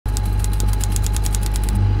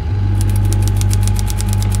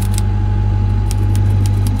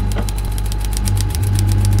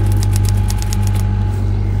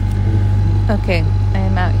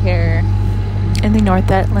North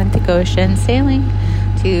Atlantic Ocean, sailing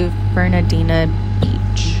to Fernandina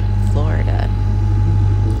Beach, Florida.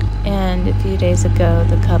 And a few days ago,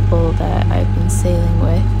 the couple that I've been sailing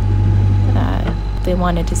with, they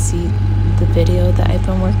wanted to see the video that I've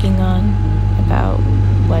been working on about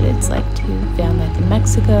what it's like to vanlife in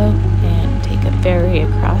Mexico and take a ferry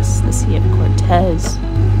across the Sea of Cortez.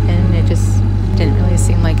 And it just didn't really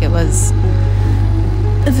seem like it was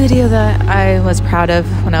a video that I was proud of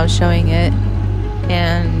when I was showing it.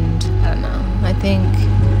 And I don't know, I think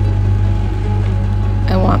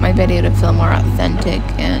I want my video to feel more authentic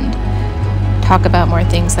and talk about more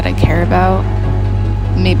things that I care about.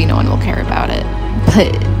 Maybe no one will care about it,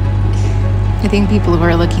 but I think people who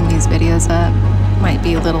are looking these videos up might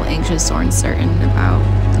be a little anxious or uncertain about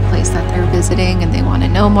the place that they're visiting, and they want to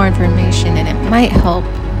know more information, and it might help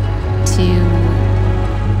to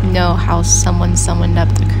know how someone summoned up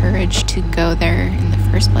the courage to go there in the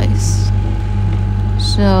first place.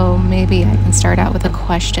 So maybe I can start out with a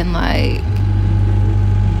question like,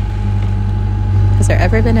 has there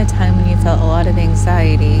ever been a time when you felt a lot of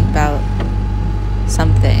anxiety about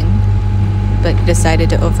something, but you decided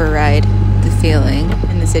to override the feeling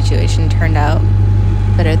and the situation turned out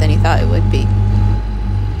better than you thought it would be?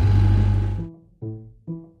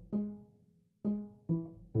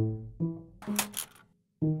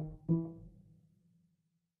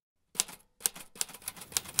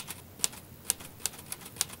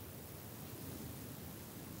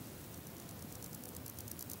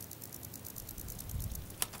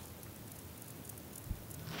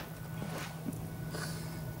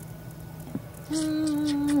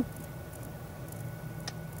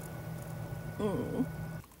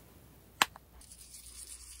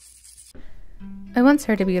 I once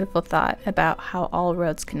heard a beautiful thought about how all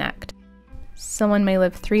roads connect. Someone may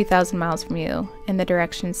live 3,000 miles from you, and the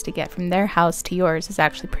directions to get from their house to yours is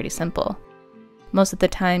actually pretty simple. Most of the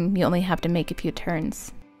time, you only have to make a few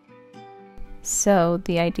turns. So,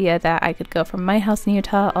 the idea that I could go from my house in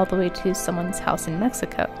Utah all the way to someone's house in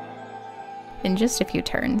Mexico in just a few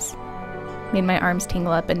turns made my arms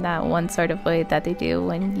tingle up in that one sort of way that they do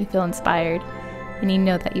when you feel inspired and you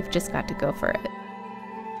know that you've just got to go for it.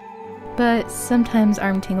 But sometimes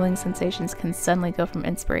arm tingling sensations can suddenly go from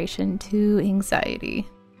inspiration to anxiety,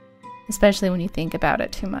 especially when you think about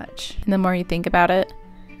it too much. And the more you think about it,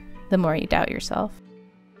 the more you doubt yourself.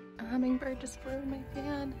 A hummingbird just flew in my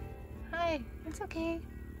fan. Hi, it's okay.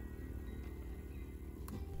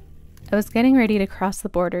 I was getting ready to cross the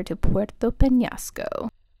border to Puerto Peñasco,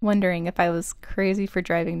 wondering if I was crazy for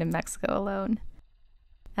driving to Mexico alone.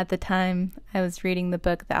 At the time, I was reading the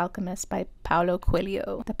book The Alchemist by Paulo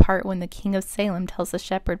Coelho, the part when the king of Salem tells the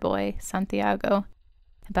shepherd boy, Santiago,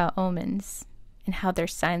 about omens and how they're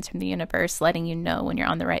signs from the universe letting you know when you're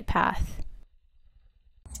on the right path.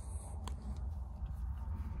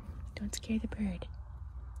 Don't scare the bird.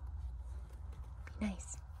 Be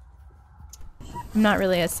nice. I'm not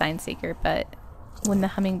really a sign seeker, but when the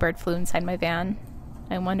hummingbird flew inside my van,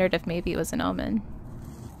 I wondered if maybe it was an omen.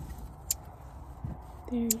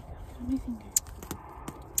 There you go, on my finger.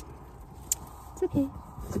 It's okay.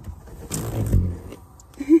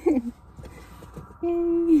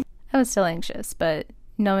 Yay. I was still anxious, but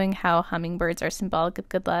knowing how hummingbirds are symbolic of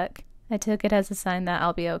good luck, I took it as a sign that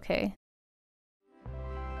I'll be okay.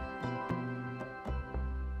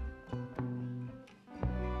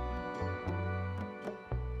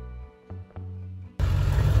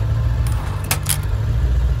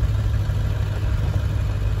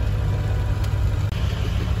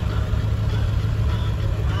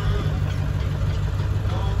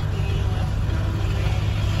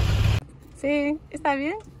 Sí, ¿está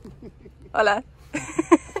bien? Hola.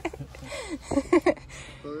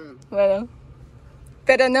 Bueno,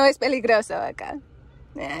 pero no es peligroso acá.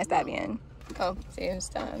 Está bien. Oh, sí,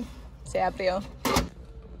 se abrió.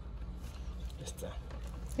 Está.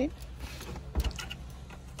 ¿Sí?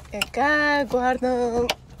 Acá guardo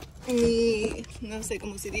mi, no sé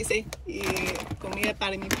cómo se dice, comida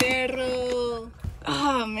para mi perro.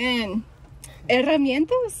 Oh, man.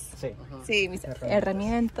 ¿Herramientas? Sí. Sí, mis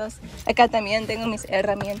herramientas. Acá también tengo mis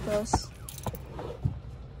herramientas.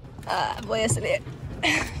 Voy a salir.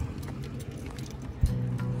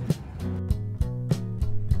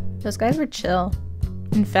 Those guys were chill.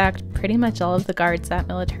 In fact, pretty much all of the guards at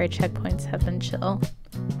military checkpoints have been chill.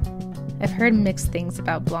 I've heard mixed things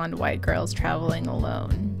about blonde white girls traveling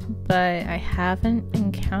alone, but I haven't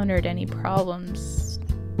encountered any problems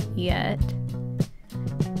yet.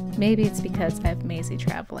 Maybe it's because I have Maisie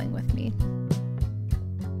traveling with me.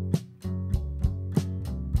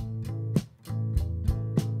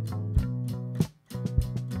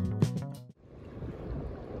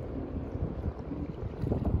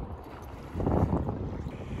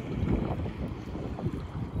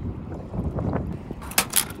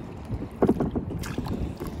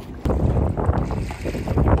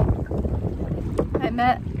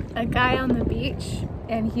 met a guy on the beach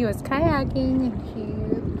and he was kayaking and he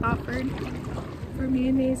offered for me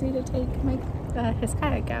and Maisie to take his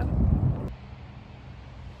kayak out.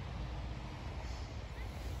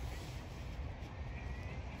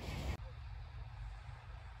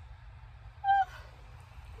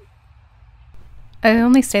 I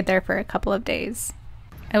only stayed there for a couple of days.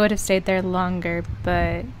 I would have stayed there longer,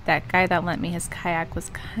 but that guy that lent me his kayak was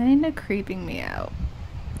kind of creeping me out.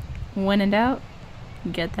 When in doubt,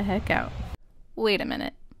 get the heck out. Wait a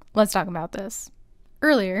minute. Let's talk about this.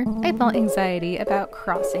 Earlier, I felt anxiety about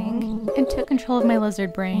crossing and took control of my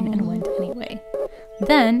lizard brain and went anyway.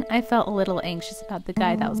 Then I felt a little anxious about the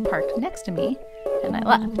guy that was parked next to me, and I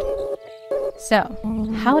left. So,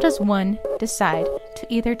 how does one decide to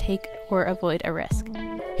either take or avoid a risk?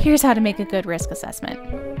 Here's how to make a good risk assessment.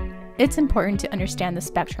 It's important to understand the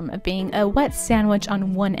spectrum of being a wet sandwich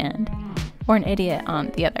on one end, or an idiot on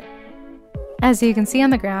the other. As you can see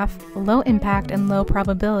on the graph, low impact and low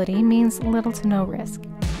probability means little to no risk.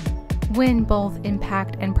 When both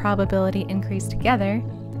impact and probability increase together,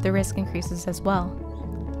 the risk increases as well.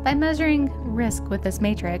 By measuring risk with this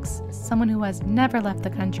matrix, someone who has never left the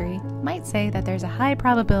country might say that there's a high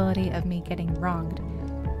probability of me getting wronged,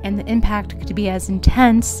 and the impact could be as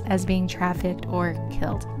intense as being trafficked or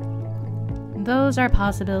killed. Those are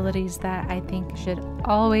possibilities that I think should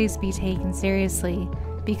always be taken seriously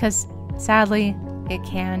because, sadly, it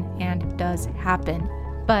can and does happen.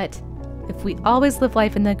 But if we always live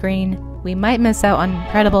life in the green, we might miss out on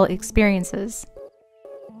incredible experiences.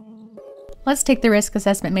 Let's take the risk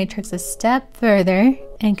assessment matrix a step further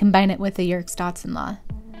and combine it with the Yerkes-Dodson law.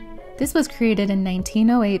 This was created in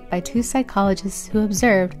 1908 by two psychologists who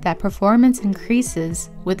observed that performance increases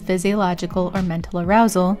with physiological or mental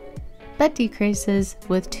arousal, but decreases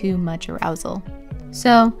with too much arousal.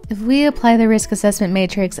 So, if we apply the risk assessment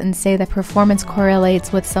matrix and say that performance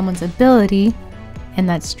correlates with someone's ability, and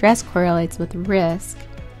that stress correlates with risk,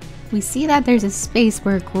 we see that there's a space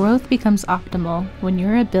where growth becomes optimal when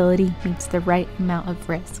your ability meets the right amount of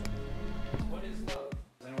risk.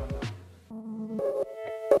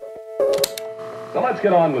 So let's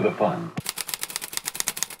get on with the fun.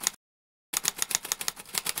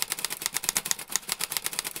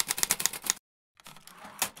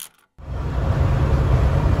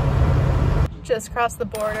 Just crossed the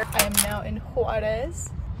border. I am now in Juarez.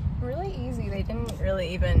 Really easy. They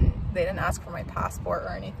didn't ask for my passport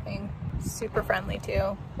or anything. Super friendly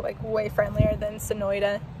too, like way friendlier than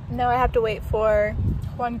Sonoita. Now I have to wait for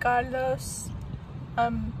Juan Carlos,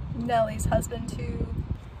 Nelly's husband, to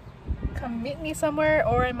come meet me somewhere,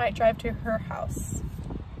 or I might drive to her house.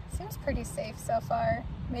 Seems pretty safe so far.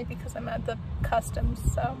 Maybe because I'm at the customs,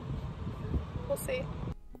 so we'll see.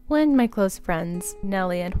 When my close friends,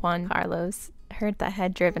 Nelly and Juan Carlos, heard that I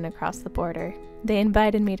had driven across the border, they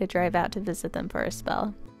invited me to drive out to visit them for a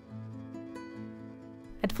spell.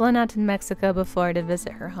 I'd flown out to Mexico before to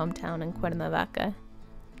visit her hometown in Cuernavaca,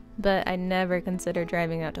 but I never considered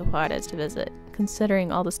driving out to Juarez to visit,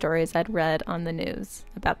 considering all the stories I'd read on the news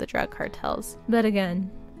about the drug cartels. But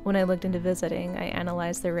again, when I looked into visiting, I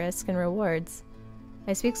analyzed the risk and rewards.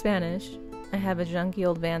 I speak Spanish, I have a junky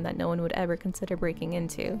old van that no one would ever consider breaking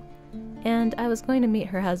into, and I was going to meet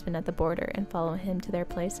her husband at the border and follow him to their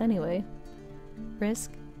place anyway.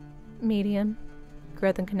 Risk, medium,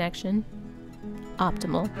 growth and connection,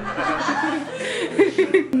 optimal.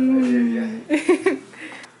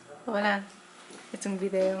 Hola, it's un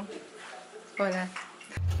video. Hola.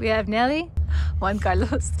 We have Nelly, Juan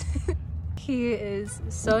Carlos. He is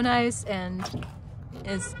so nice and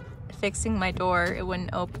is fixing my door. It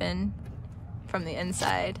wouldn't open from the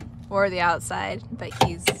inside or the outside, but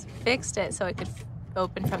he's fixed it so it could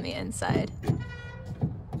open from the inside.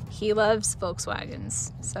 He loves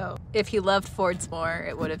Volkswagens, so if he loved Fords more,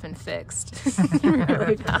 it would have been fixed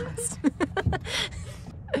really fast.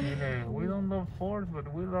 Yeah, we don't love Ford,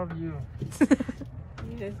 but we love you.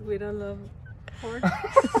 Yes, we don't love Ford.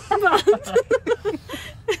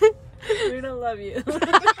 We don't love you.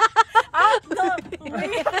 No,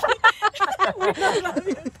 we don't love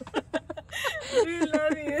you. We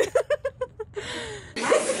love you.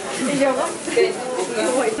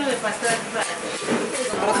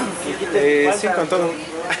 Sí, con todo.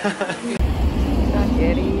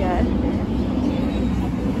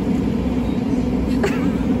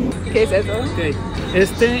 ¿Qué es eso? Okay.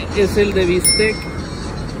 Este es el de bistec.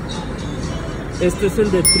 Este es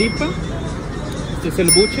el de tripa. Este es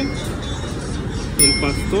el buche. El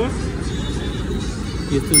pastor.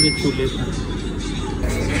 Y este es de chuleta.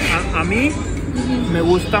 A mí me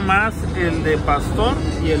gusta más el de pastor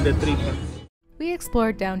y el de tripa. We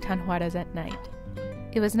explored downtown Juarez at night.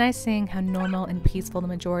 It was nice seeing how normal and peaceful the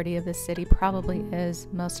majority of this city probably is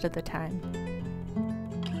most of the time.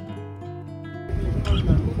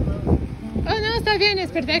 Oh no, está bien,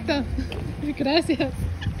 es perfecto. Gracias.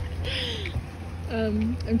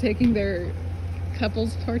 I'm taking their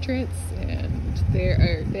couples portraits and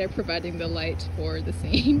they're providing the light for the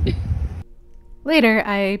scene. Later,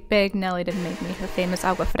 I begged Nellie to make me her famous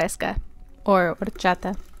agua fresca, or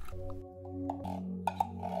horchata.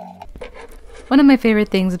 One of my favorite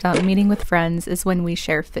things about meeting with friends is when we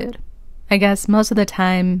share food. I guess most of the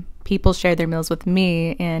time, people share their meals with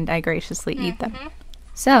me and I graciously eat them.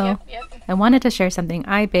 So, I wanted to share something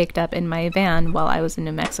I baked up in my van while I was in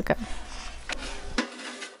New Mexico.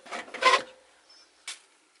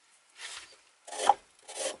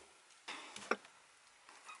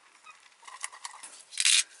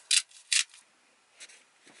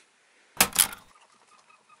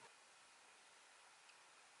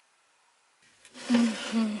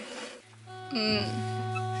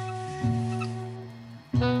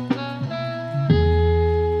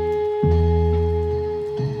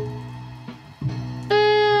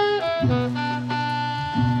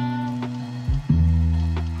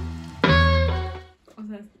 O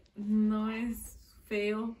sea, no es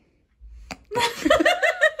feo.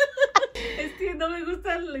 Es que no me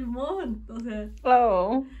gusta el limón, o sea.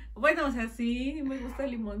 Oh. Bueno, o sea, sí me gusta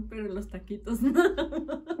el limón, pero los taquitos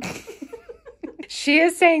no. She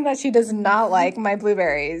is saying that she does not like my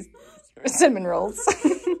blueberries cinnamon rolls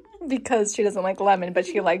because she doesn't like lemon, but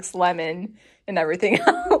she likes lemon and everything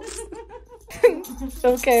else.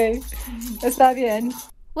 Okay, está bien.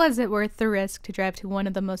 Was it worth the risk to drive to one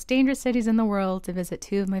of the most dangerous cities in the world to visit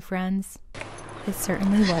two of my friends? It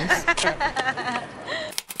certainly was.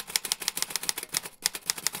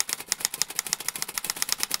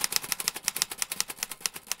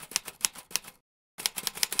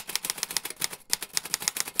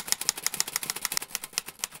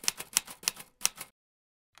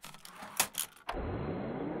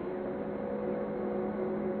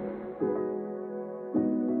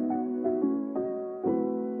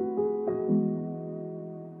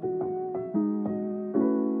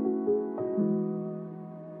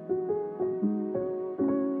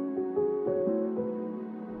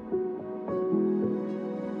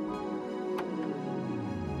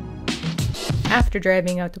 After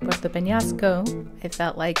driving out to Puerto Peñasco, I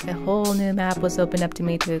felt like a whole new map was opened up to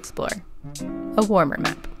me to explore. A warmer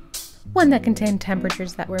map. One that contained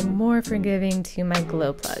temperatures that were more forgiving to my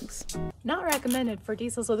glow plugs. Not recommended for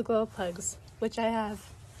diesels with glow plugs, which I have.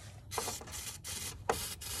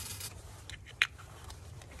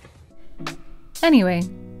 Anyway,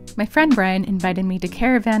 my friend Brian invited me to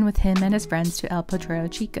caravan with him and his friends to El Potrero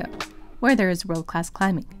Chico, where there is world-class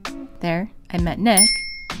climbing. There, I met Nick,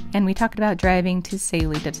 and we talked about driving to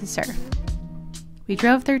Sayulita to surf. We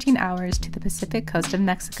drove 13 hours to the Pacific coast of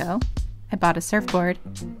Mexico. I bought a surfboard,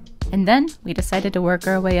 and then we decided to work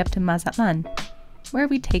our way up to Mazatlan, where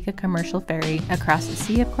we take a commercial ferry across the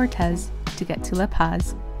Sea of Cortez to get to La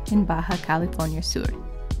Paz in Baja California Sur.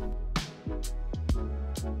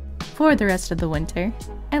 For the rest of the winter,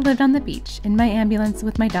 I lived on the beach in my ambulance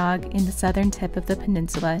with my dog in the southern tip of the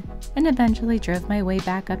peninsula and eventually drove my way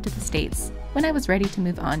back up to the States when I was ready to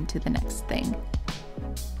move on to the next thing.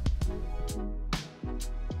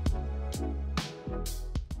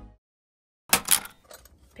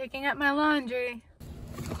 Picking up my laundry.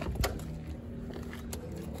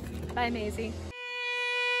 Bye, Maisie.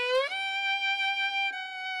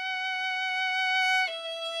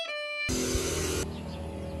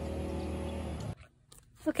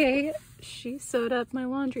 Okay, she sewed up my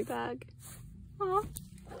laundry bag. Aww.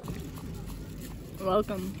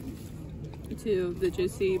 Welcome to the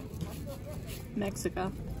juicy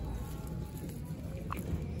Mexico.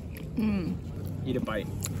 Eat a bite.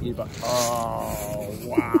 Eat a bite. Oh,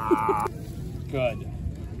 wow. Good.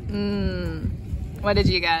 What did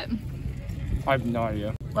you get? I have no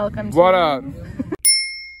idea. Welcome to What up?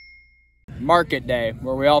 Market day,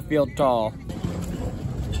 where we all feel tall.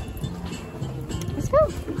 Let's go.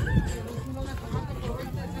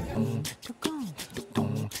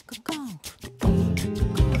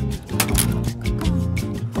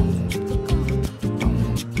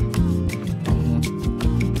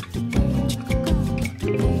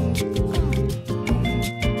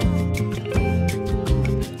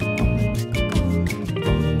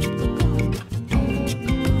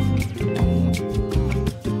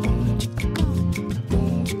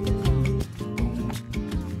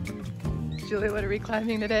 Julie, what are we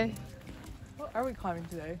climbing today? What are we climbing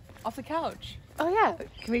today? Off the couch. Oh yeah,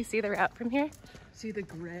 can we see the route from here? See the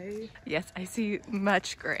gray? Yes, I see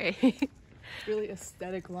much gray. Really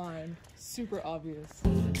aesthetic line. Super obvious.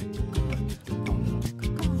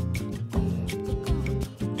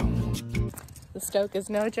 The Stoke is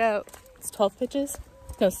no joke. It's 12 pitches?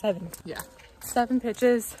 No, 7. Yeah. 7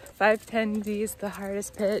 pitches, 5 10Bs, the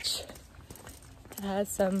hardest pitch. It has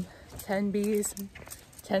some 10Bs,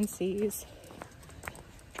 10Cs,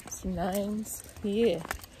 some 9s. Yeah.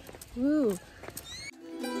 Woo.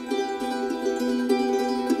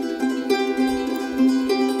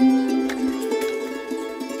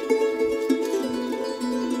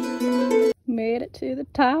 Made it to the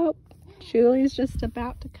top. Julie's just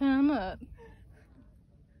about to come up.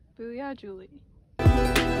 Booyah, Julie.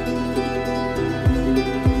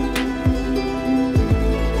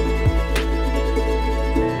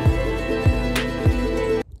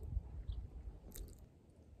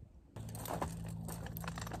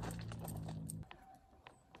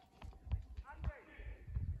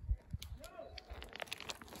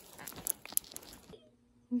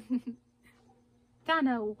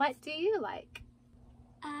 Donna, what do you like?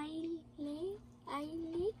 I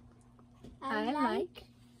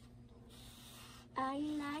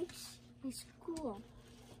like school.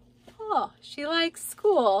 Oh, she likes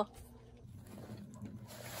school.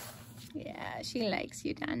 Yeah, she likes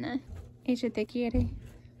you, Donna. Ella te quiere.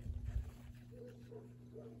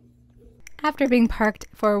 After being parked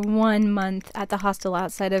for 1 month at the hostel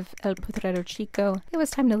outside of El Potrero Chico, it was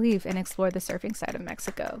time to leave and explore the surfing side of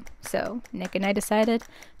Mexico. So Nick and I decided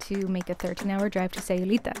to make a 13-hour drive to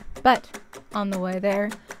Sayulita. But on the way there,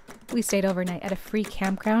 we stayed overnight at a free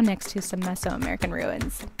campground next to some Mesoamerican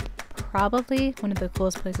ruins. Probably one of the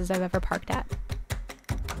coolest places I've ever parked at.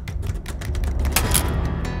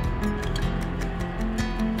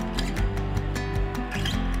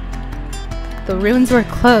 The ruins were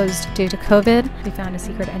closed due to COVID. We found a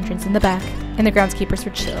secret entrance in the back, and the groundskeepers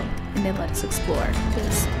were chill, and they let us explore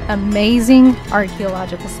this amazing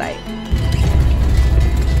archaeological site.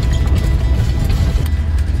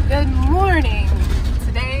 Good morning!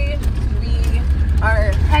 Today we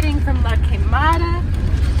are heading from La Quemada,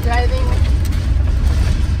 driving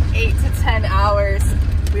 8 to 10 hours.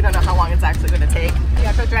 We don't know how long it's actually going to take. We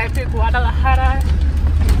have to drive to Guadalajara.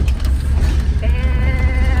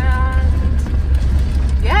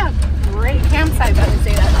 Yeah, great campsite. I didn't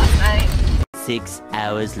say that last night. 6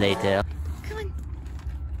 hours later. Come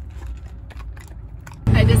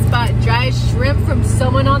on. I just bought dry shrimp from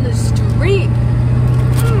someone on the street.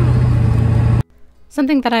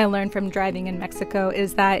 Something that I learned from driving in Mexico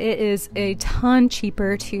is that it is a ton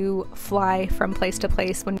cheaper to fly from place to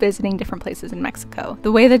place when visiting different places in Mexico.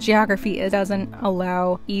 The way the geography is doesn't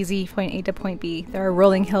allow easy point A to point B. There are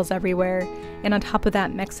rolling hills everywhere, and on top of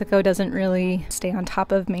that, Mexico doesn't really stay on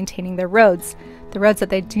top of maintaining their roads. The roads that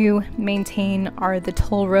they do maintain are the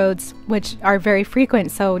toll roads, which are very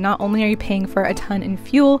frequent, so not only are you paying for a ton in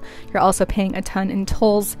fuel, you're also paying a ton in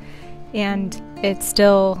tolls, and it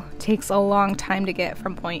still takes a long time to get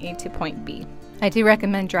from point A to point B. I do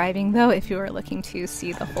recommend driving though if you are looking to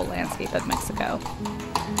see the whole landscape of Mexico.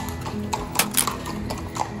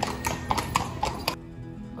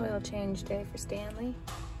 Oil change day for Stanley.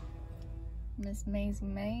 Miss Maisie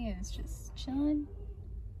May is just chilling.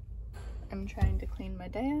 I'm trying to clean my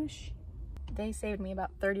dash. They saved me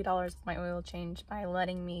about $30 with my oil change by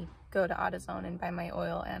letting me go to AutoZone and buy my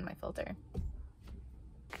oil and my filter.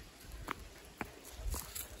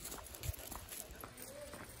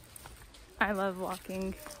 I love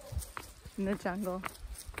walking in the jungle.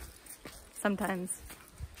 Sometimes.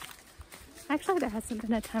 Actually, there hasn't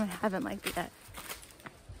been a time I haven't liked it yet.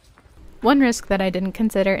 One risk that I didn't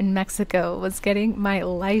consider in Mexico was getting my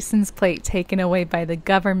license plate taken away by the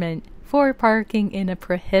government for parking in a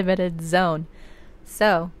prohibited zone.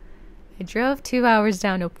 So, I drove 2 hours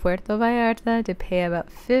down to Puerto Vallarta to pay about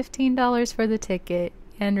 $15 for the ticket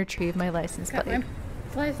and retrieve my license plate. Got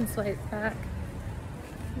my license plate back.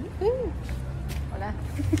 Woohoo! Hola.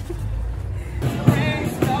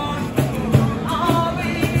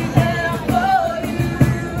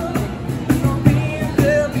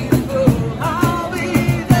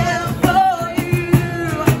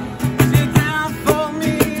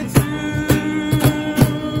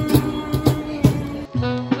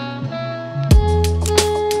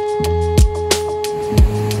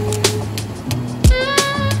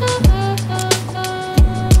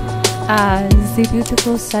 The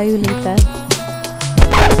beautiful Sayulita.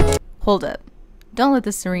 Hold up. Don't let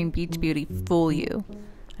the serene beach beauty fool you.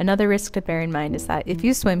 Another risk to bear in mind is that if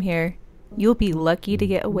you swim here, you'll be lucky to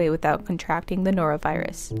get away without contracting the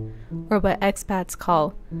norovirus, or what expats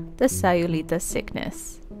call the Sayulita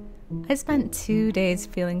sickness. I spent 2 days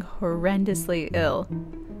feeling horrendously ill,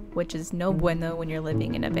 which is no bueno when you're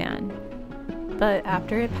living in a van. but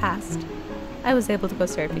after it passed, I was able to go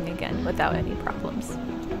surfing again without any problems.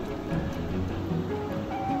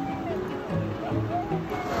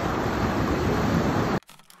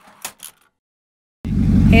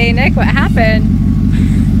 Hey Nick, what happened?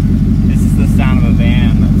 This is the sound of a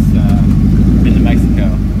van that's been to Mexico.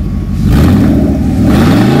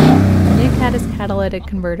 Nick had his catalytic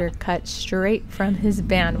converter cut straight from his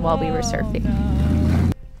van while we were surfing.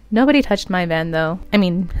 Nobody touched my van though. I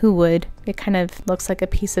mean, who would? It kind of looks like a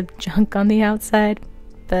piece of junk on the outside.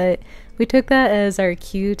 But we took that as our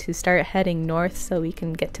cue to start heading north so we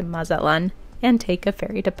can get to Mazatlan and take a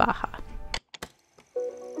ferry to Baja.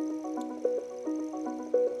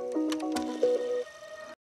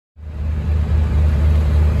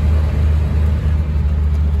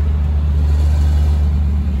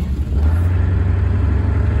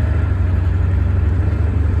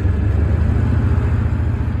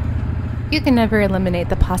 You can never eliminate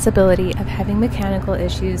the possibility of having mechanical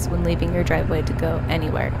issues when leaving your driveway to go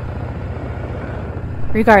anywhere.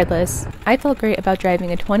 Regardless, I felt great about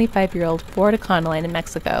driving a 25-year-old Ford Econoline in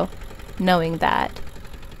Mexico, knowing that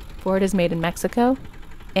Ford is made in Mexico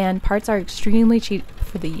and parts are extremely cheap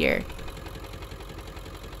for the year.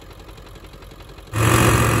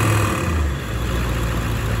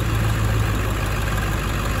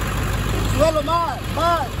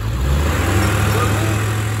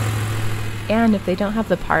 And if they don't have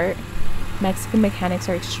the part, Mexican mechanics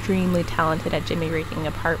are extremely talented at jimmy-rigging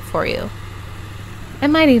a part for you. I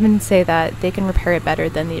might even say that they can repair it better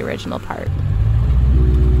than the original part.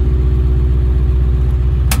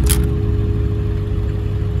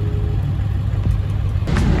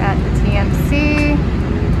 We're at the TMC.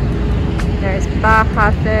 There's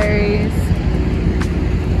Baja ferries.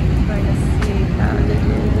 I'm going to see how to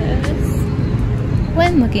do this.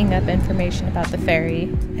 When looking up information about the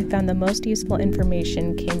ferry, I found the most useful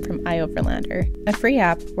information came from iOverlander, a free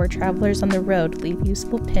app where travelers on the road leave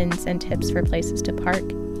useful pins and tips for places to park,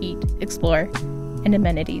 eat, explore, and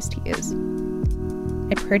amenities to use.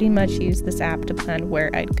 I pretty much used this app to plan where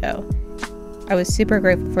I'd go. I was super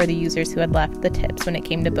grateful for the users who had left the tips when it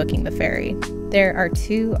came to booking the ferry. There are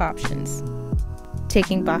two options: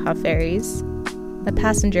 taking Baja ferries, a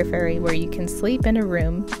passenger ferry where you can sleep in a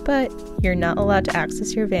room, but you're not allowed to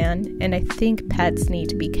access your van, and I think pets need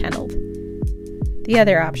to be kenneled. The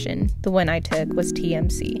other option, the one I took, was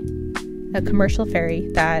TMC, a commercial ferry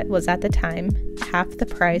that was at the time half the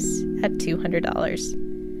price at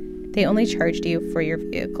 $200. They only charged you for your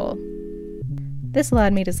vehicle. This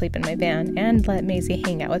allowed me to sleep in my van and let Maisie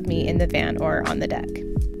hang out with me in the van or on the deck.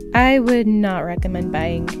 I would not recommend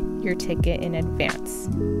buying your ticket in advance.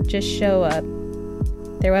 Just show up.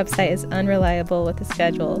 Their website is unreliable with the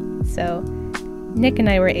schedule, so Nick and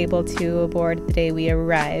I were able to aboard the day we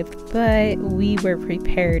arrived, but we were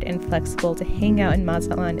prepared and flexible to hang out in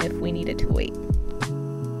Mazatlan if we needed to wait.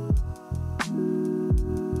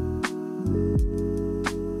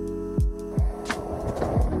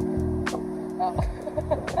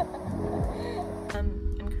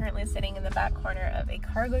 I'm currently sitting in the back corner of a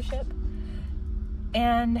cargo ship,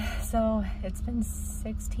 and so it's been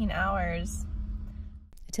 16 hours.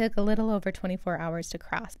 It took a little over 24 hours to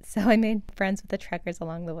cross, so I made friends with the trekkers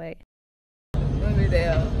along the way. Un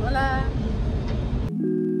video. Hola.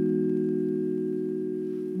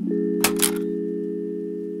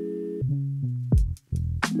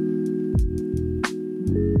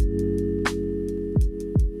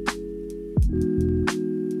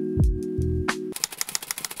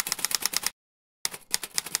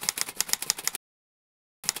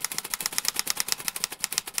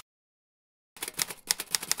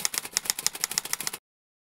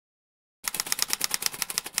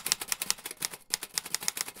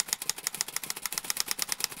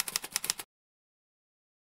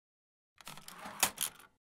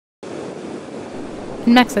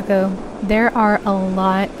 In Mexico, there are a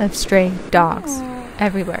lot of stray dogs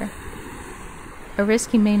everywhere. A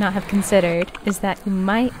risk you may not have considered is that you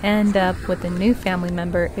might end up with a new family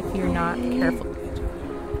member if you're not careful.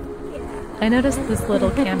 I noticed this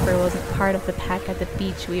little camper wasn't part of the pack at the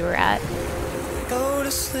beach we were at. Go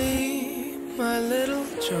to sleep, my little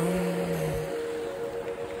Joan.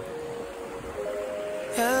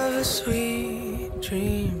 Have a sweet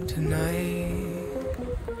dream tonight.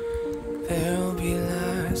 There'll be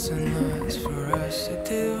lots and lots for us to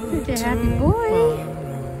do. You're a happy boy.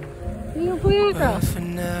 You're a boy, girl. For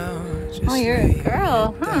now, just oh, you're a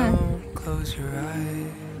girl, huh? Down, close your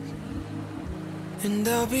eyes, and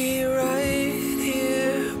I'll be right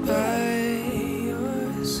here by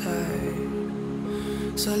your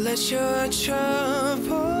side. So let your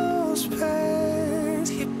troubles pass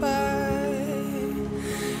you by.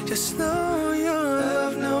 Just know you're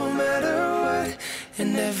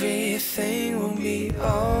and everything will be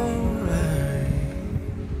alright.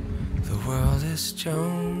 The world is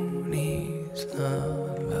Joni's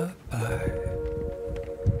lullaby.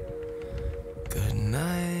 Good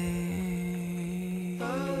night.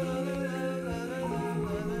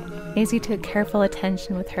 Maisie took careful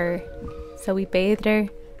attention with her, so we bathed her,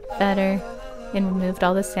 fed her, and removed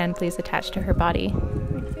all the sand fleas attached to her body.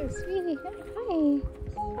 So sweet. Hi.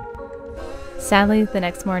 Sadly, the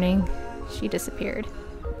next morning, she disappeared.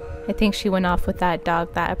 I think she went off with that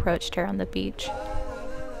dog that approached her on the beach.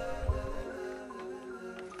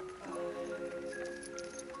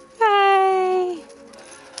 Hi.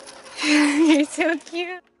 You're so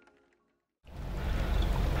cute.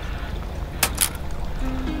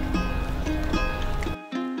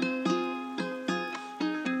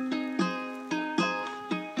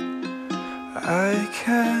 I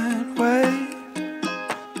can't wait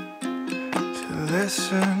to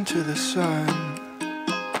listen to the sun,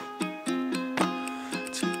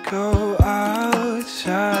 to go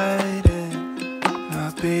outside and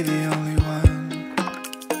not be the only one.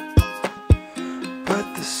 But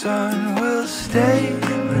the sun will stay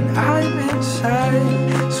when I'm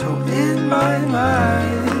inside. So in my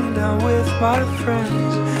mind, I'm with my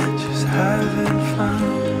friends, just having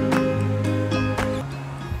fun.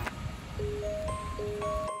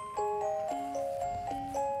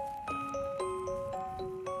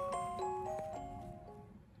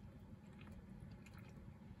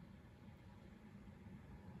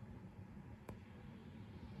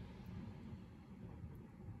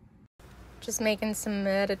 Just making some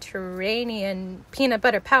Mediterranean peanut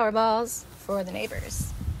butter power balls for the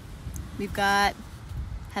neighbors. We've got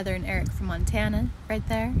Heather and Eric from Montana right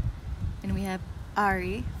there, and we have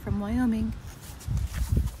Ari from Wyoming.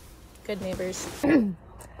 Good neighbors. The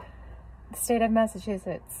state of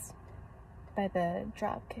Massachusetts by the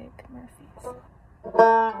Dropkick Murphys.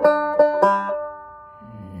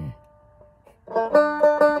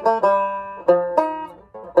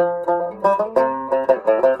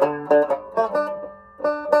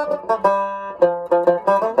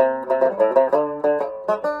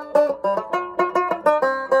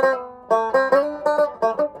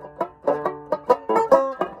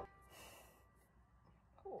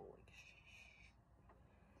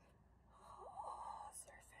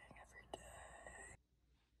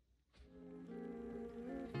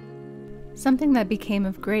 Something that became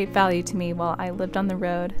of great value to me while I lived on the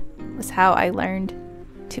road was how I learned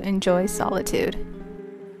to enjoy solitude.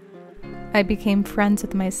 I became friends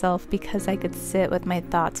with myself because I could sit with my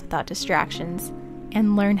thoughts without distractions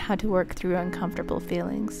and learn how to work through uncomfortable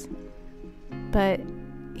feelings. But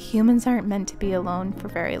humans aren't meant to be alone for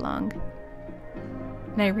very long.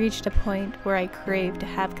 And I reached a point where I craved to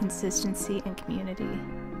have consistency and community.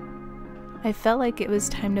 I felt like it was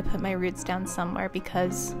time to put my roots down somewhere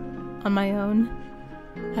because on my own,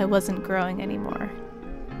 I wasn't growing anymore.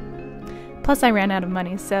 Plus, I ran out of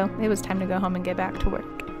money, so it was time to go home and get back to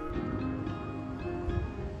work.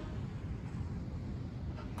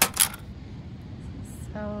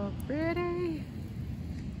 So pretty.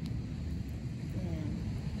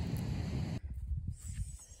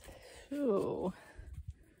 Ooh.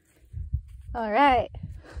 All right.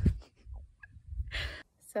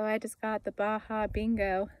 So I just got the Baja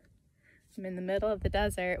bingo. I'm in the middle of the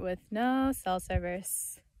desert with no cell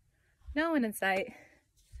service, no one in sight,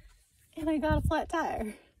 and I got a flat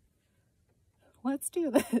tire. Let's do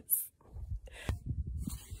this.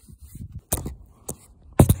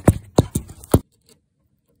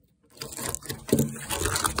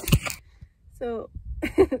 So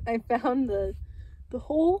I found the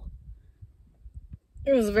hole.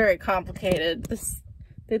 It was very complicated.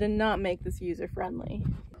 They did not make this user friendly.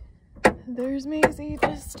 There's Maisie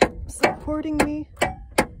just supporting me.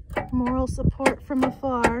 Moral support from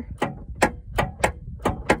afar.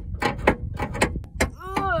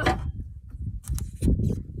 Ugh.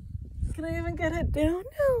 Can I even get it down?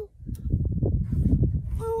 No.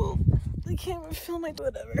 Oh, I can't even feel my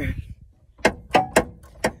whatever.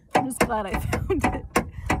 I'm just glad I found it.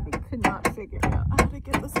 I could not figure out how to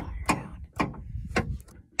get this tire down.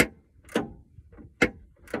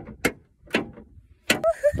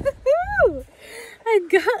 I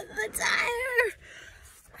got the tire!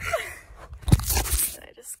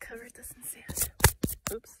 I just covered this in sand.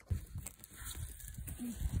 Oops.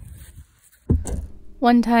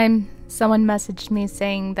 One time, someone messaged me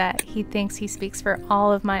saying that he thinks he speaks for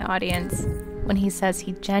all of my audience when he says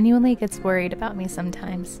he genuinely gets worried about me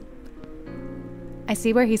sometimes. I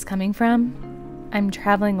see where he's coming from. I'm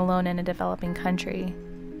traveling alone in a developing country.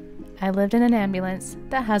 I lived in an ambulance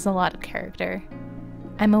that has a lot of character.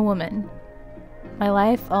 I'm a woman. My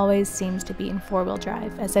life always seems to be in four-wheel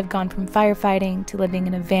drive, as I've gone from firefighting to living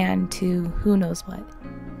in a van to who knows what.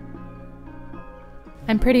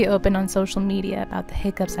 I'm pretty open on social media about the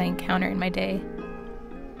hiccups I encounter in my day.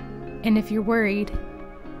 And if you're worried,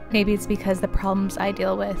 maybe it's because the problems I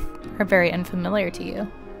deal with are very unfamiliar to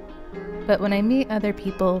you. But when I meet other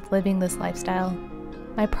people living this lifestyle,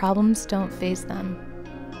 my problems don't faze them.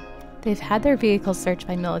 They've had their vehicles searched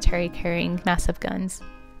by military carrying massive guns.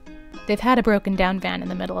 They've had a broken down van in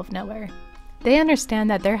the middle of nowhere. They understand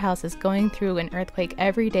that their house is going through an earthquake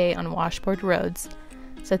every day on washboard roads,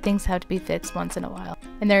 so things have to be fixed once in a while.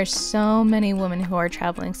 And there are so many women who are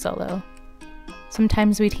traveling solo.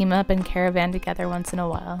 Sometimes we team up and caravan together once in a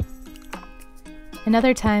while. And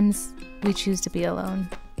other times, we choose to be alone,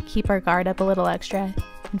 keep our guard up a little extra,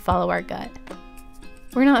 and follow our gut.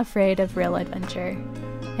 We're not afraid of real adventure,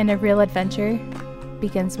 and a real adventure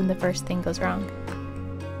begins when the first thing goes wrong.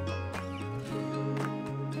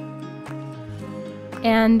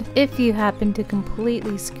 And if you happen to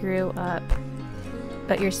completely screw up,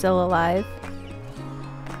 but you're still alive,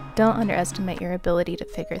 don't underestimate your ability to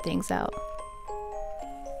figure things out.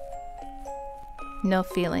 No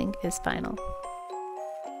feeling is final.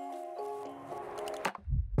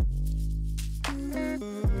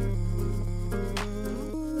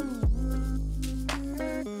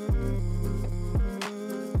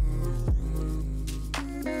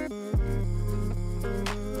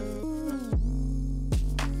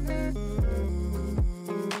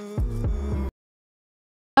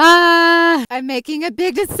 I'm making a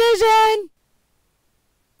big decision!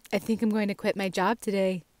 I think I'm going to quit my job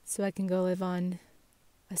today so I can go live on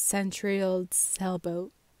a century-old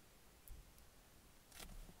sailboat.